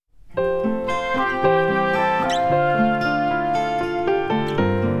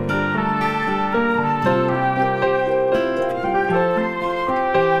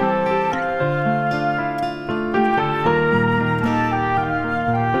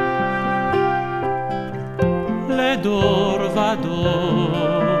לדור ודור.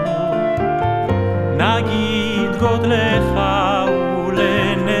 נגיד גודלך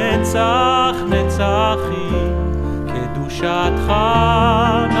ולנצח נצחים, קדושתך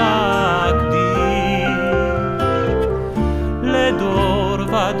נקדים. לדור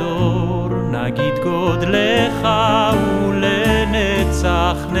ודור נגיד גודלך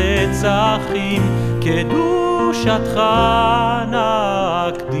ולנצח נצחים, קדושתך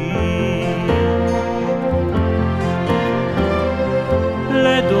נקדים.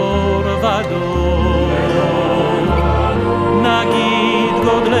 לדור ודור נגיד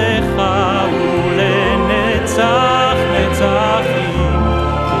גודלך ולנצח נצחים,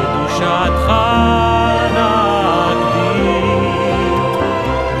 קדושתך נקדים.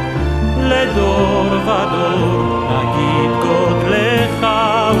 לדור ודור נגיד גודלך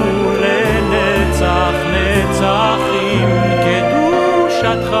ולנצח נצחים,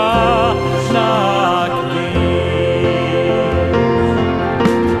 קדושתך נקדים.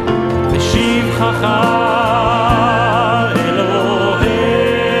 בשבחך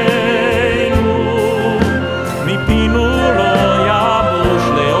אלוהינו, מפינו לא ימוש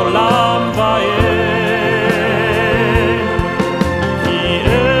לעולם ועד. כי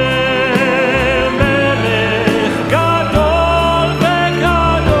אל מלך גדול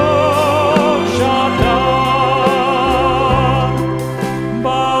וקדוש אתה,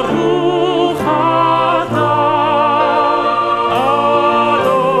 ברוך אתה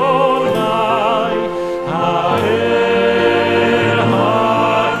אדוני האל הקדוש.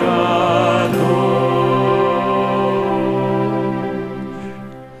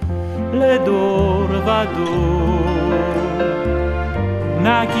 לדור ודור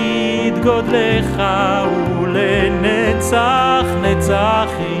נגיד גודלך ולנצח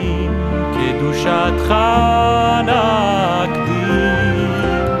נצחים, קדושתך נקדים.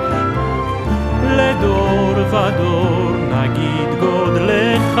 לדור ודור נגיד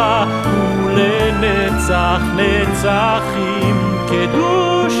גודלך ולנצח נצחים,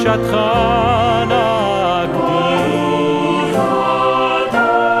 קדושתך נקדים.